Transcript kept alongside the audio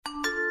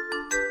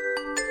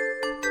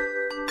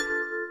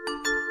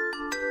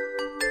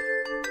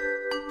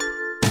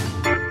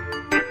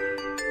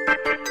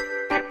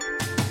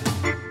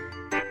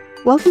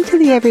Welcome to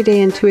the Everyday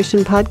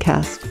Intuition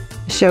Podcast,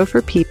 a show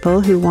for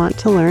people who want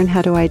to learn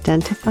how to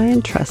identify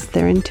and trust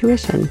their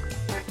intuition.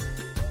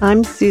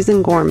 I'm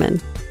Susan Gorman,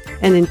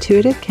 an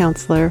intuitive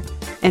counselor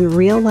and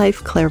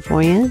real-life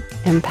clairvoyant,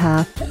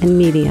 empath, and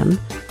medium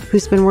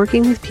who's been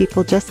working with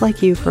people just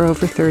like you for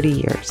over 30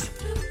 years.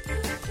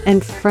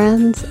 And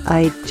friends,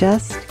 I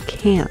just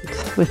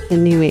can't with the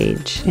new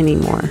age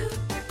anymore.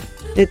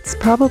 It's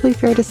probably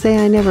fair to say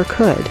I never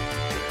could.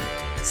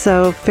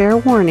 So, fair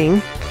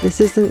warning, this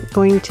isn't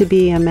going to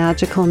be a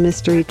magical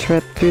mystery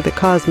trip through the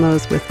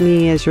cosmos with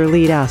me as your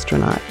lead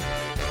astronaut,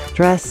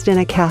 dressed in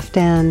a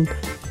caftan,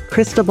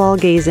 crystal ball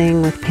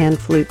gazing with pan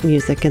flute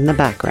music in the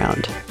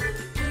background.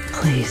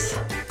 Please,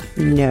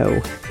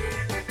 no.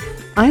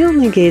 I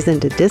only gaze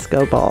into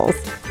disco balls.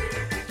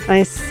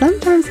 I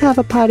sometimes have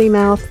a potty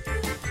mouth,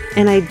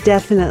 and I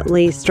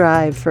definitely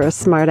strive for a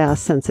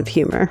smart-ass sense of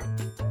humor.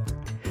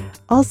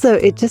 Also,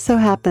 it just so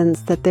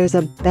happens that there's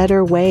a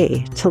better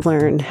way to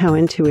learn how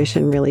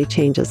intuition really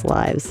changes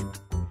lives.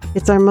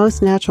 It's our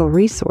most natural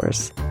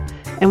resource.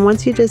 And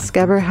once you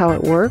discover how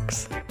it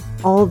works,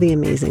 all the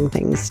amazing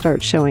things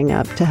start showing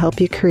up to help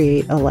you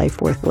create a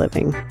life worth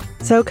living.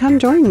 So come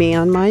join me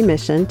on my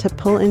mission to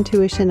pull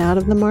intuition out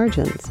of the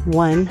margins,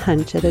 one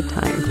hunch at a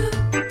time.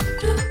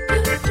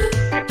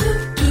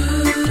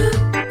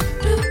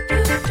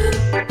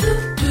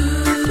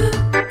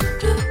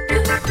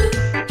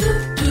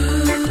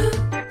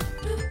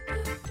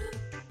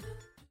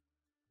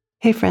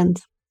 Hey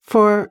friends,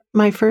 for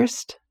my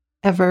first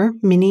ever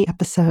mini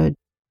episode,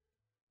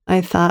 I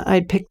thought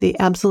I'd pick the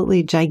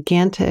absolutely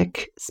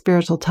gigantic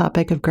spiritual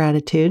topic of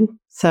gratitude.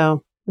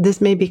 So this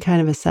may be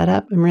kind of a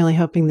setup. I'm really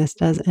hoping this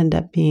does end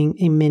up being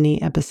a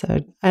mini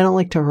episode. I don't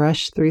like to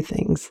rush through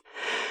things,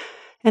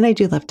 and I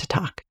do love to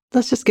talk.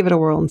 Let's just give it a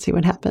whirl and see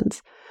what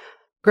happens.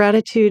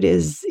 Gratitude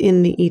is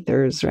in the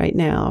ethers right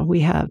now.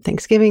 We have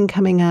Thanksgiving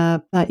coming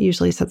up. That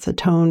usually sets a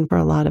tone for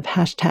a lot of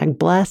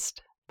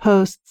 #blessed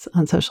posts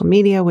on social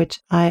media, which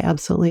I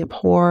absolutely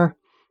abhor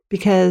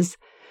because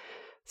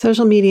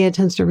social media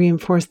tends to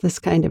reinforce this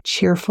kind of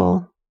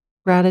cheerful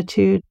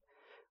gratitude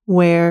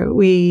where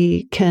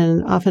we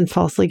can often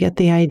falsely get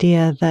the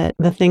idea that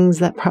the things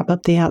that prop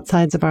up the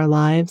outsides of our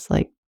lives,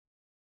 like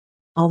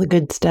all the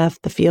good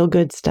stuff, the feel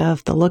good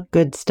stuff, the look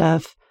good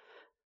stuff,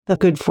 the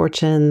good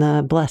fortune,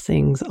 the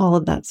blessings, all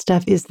of that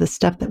stuff is the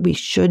stuff that we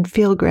should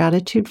feel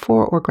gratitude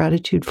for or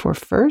gratitude for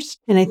first.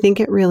 And I think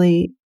it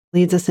really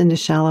leads us into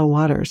shallow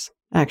waters,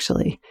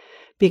 actually,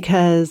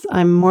 because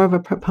I'm more of a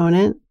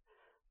proponent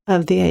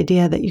of the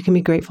idea that you can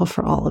be grateful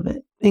for all of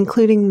it,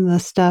 including the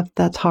stuff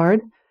that's hard,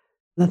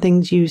 the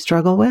things you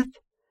struggle with,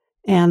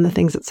 and the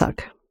things that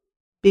suck.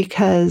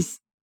 Because,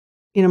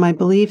 my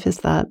belief is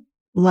that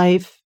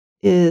life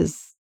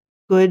is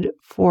good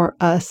for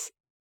us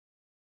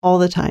all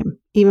the time,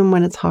 even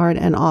when it's hard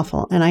and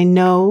awful. And I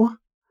know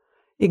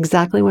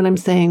exactly what I'm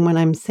saying when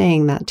I'm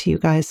saying that to you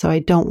guys. So I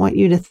don't want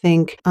you to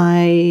think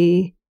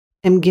I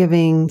am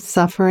giving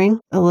suffering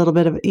a little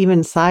bit of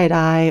even side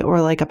eye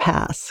or like a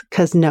pass,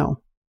 because no,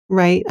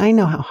 right? I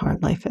know how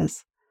hard life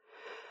is.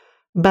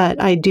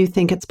 But I do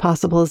think it's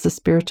possible as a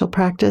spiritual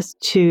practice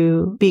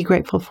to be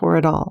grateful for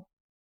it all.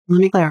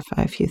 Let me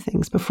clarify a few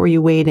things before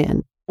you wade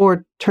in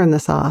or turn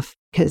this off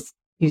because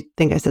you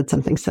think I said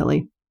something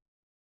silly.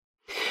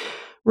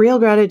 Real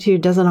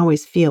gratitude doesn't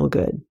always feel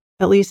good,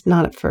 at least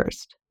not at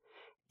first.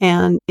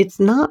 And it's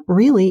not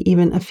really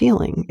even a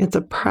feeling, it's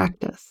a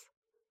practice.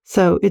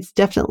 So it's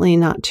definitely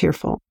not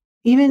cheerful.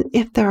 Even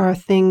if there are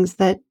things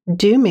that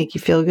do make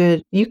you feel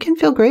good, you can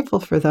feel grateful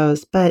for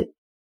those. But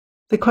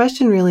the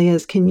question really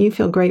is, can you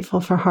feel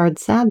grateful for hard,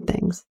 sad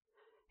things?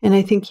 And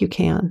I think you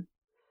can.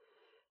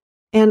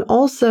 And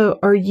also,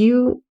 are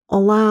you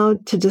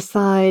allowed to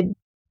decide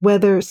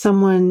whether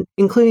someone,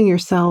 including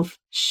yourself,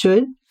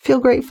 should feel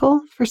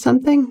grateful for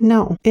something?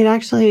 No, it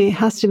actually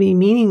has to be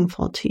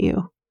meaningful to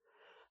you.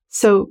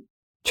 So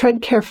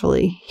tread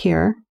carefully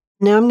here.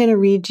 Now I'm going to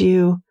read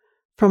you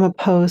from a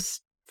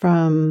post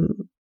from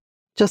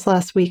just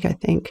last week, I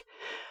think,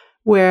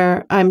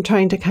 where I'm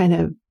trying to kind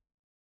of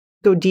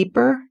go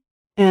deeper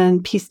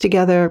and piece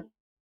together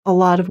a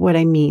lot of what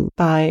I mean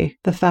by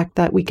the fact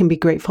that we can be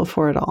grateful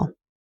for it all.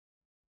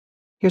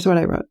 Here's what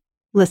I wrote.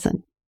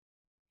 Listen,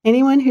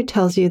 anyone who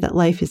tells you that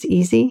life is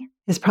easy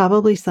is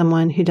probably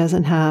someone who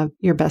doesn't have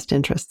your best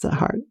interests at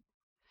heart.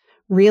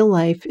 Real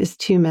life is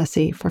too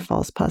messy for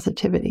false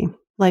positivity.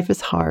 Life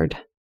is hard,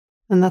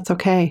 and that's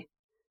okay.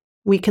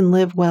 We can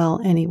live well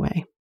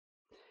anyway.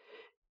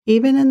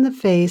 Even in the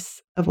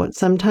face of what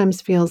sometimes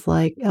feels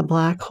like a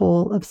black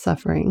hole of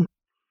suffering,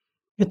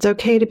 it's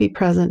okay to be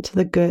present to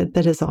the good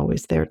that is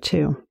always there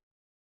too.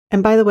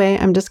 And by the way,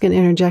 I'm just going to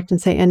interject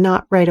and say, and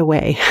not right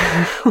away.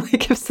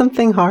 Like if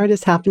something hard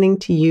is happening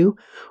to you,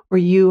 or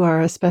you are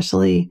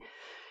especially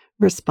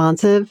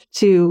responsive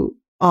to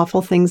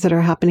awful things that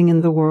are happening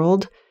in the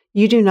world,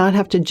 you do not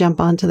have to jump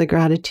onto the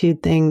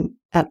gratitude thing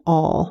at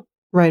all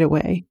right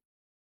away.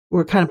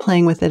 We're kind of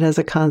playing with it as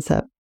a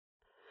concept.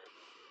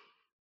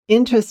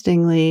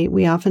 Interestingly,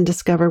 we often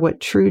discover what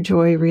true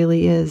joy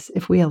really is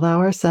if we allow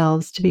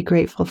ourselves to be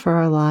grateful for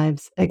our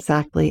lives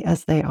exactly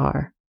as they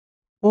are,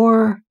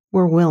 or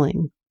we're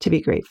willing to be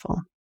grateful.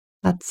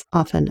 That's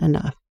often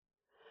enough.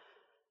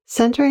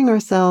 Centering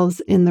ourselves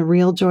in the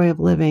real joy of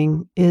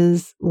living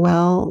is,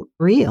 well,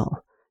 real.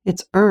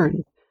 It's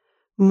earned.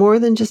 More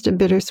than just a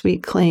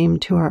bittersweet claim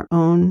to our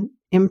own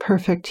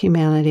imperfect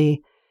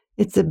humanity,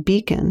 it's a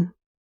beacon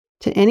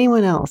to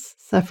anyone else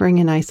suffering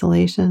in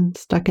isolation,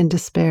 stuck in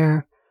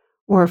despair,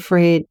 or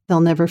afraid they'll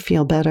never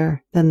feel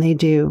better than they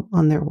do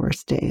on their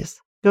worst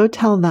days. Go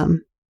tell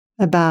them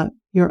about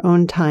your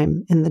own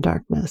time in the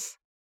darkness.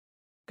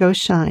 Go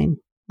shine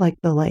like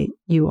the light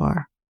you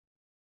are.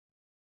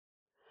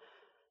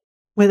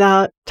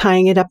 Without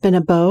tying it up in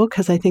a bow,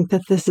 because I think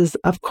that this is,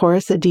 of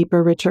course, a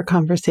deeper, richer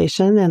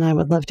conversation, and I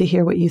would love to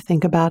hear what you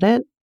think about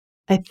it.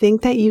 I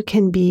think that you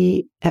can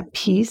be at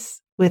peace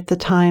with the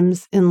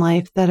times in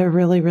life that are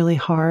really, really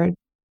hard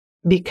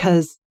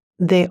because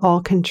they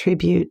all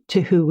contribute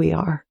to who we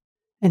are,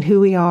 and who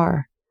we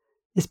are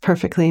is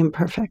perfectly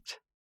imperfect.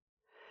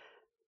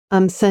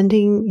 I'm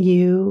sending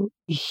you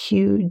a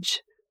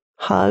huge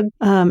hug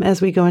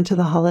as we go into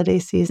the holiday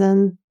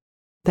season.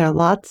 There are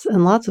lots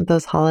and lots of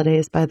those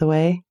holidays, by the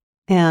way,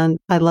 and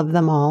I love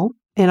them all.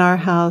 In our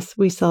house,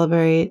 we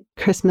celebrate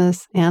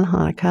Christmas and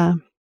Hanukkah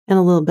and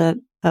a little bit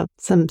of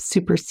some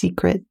super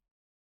secret,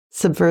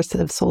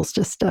 subversive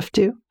solstice stuff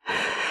too.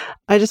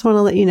 I just want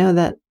to let you know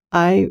that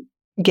I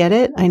get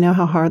it. I know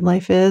how hard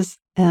life is.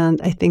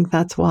 And I think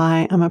that's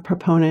why I'm a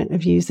proponent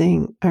of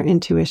using our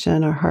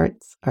intuition, our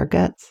hearts, our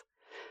guts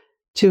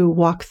to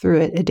walk through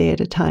it a day at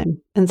a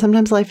time. And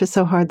sometimes life is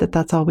so hard that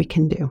that's all we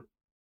can do.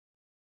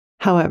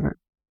 However,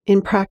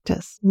 in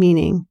practice,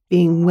 meaning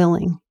being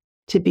willing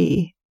to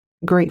be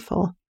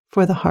grateful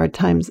for the hard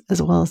times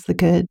as well as the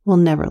good, will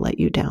never let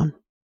you down.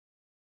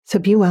 So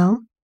be well,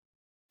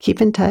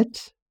 keep in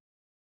touch,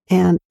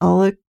 and I'll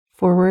look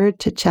forward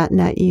to chatting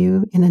at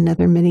you in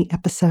another mini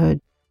episode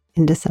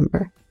in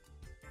December.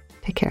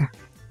 Take care.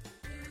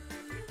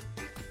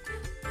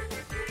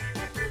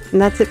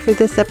 And that's it for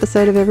this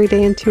episode of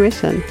Everyday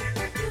Intuition.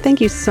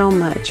 Thank you so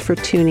much for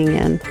tuning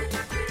in.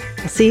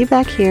 I'll see you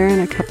back here in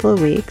a couple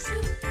of weeks.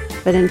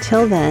 But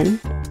until then,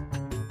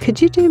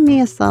 could you do me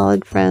a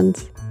solid,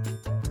 friends?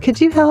 Could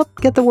you help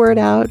get the word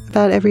out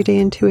about Everyday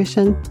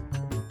Intuition?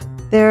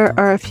 There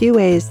are a few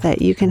ways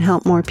that you can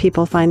help more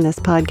people find this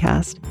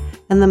podcast.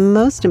 And the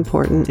most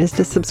important is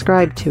to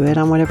subscribe to it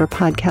on whatever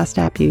podcast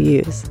app you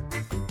use.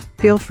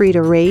 Feel free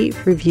to rate,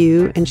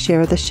 review, and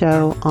share the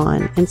show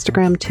on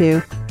Instagram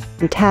too,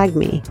 and tag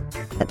me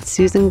at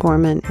Susan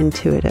Gorman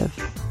Intuitive.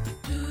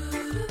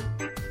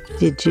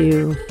 Did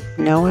you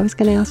know I was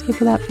going to ask you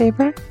for that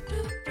favor?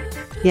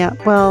 Yeah,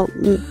 well,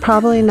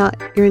 probably not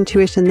your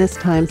intuition this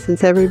time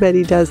since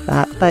everybody does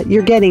that, but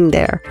you're getting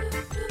there.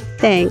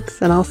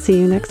 Thanks, and I'll see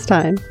you next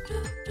time.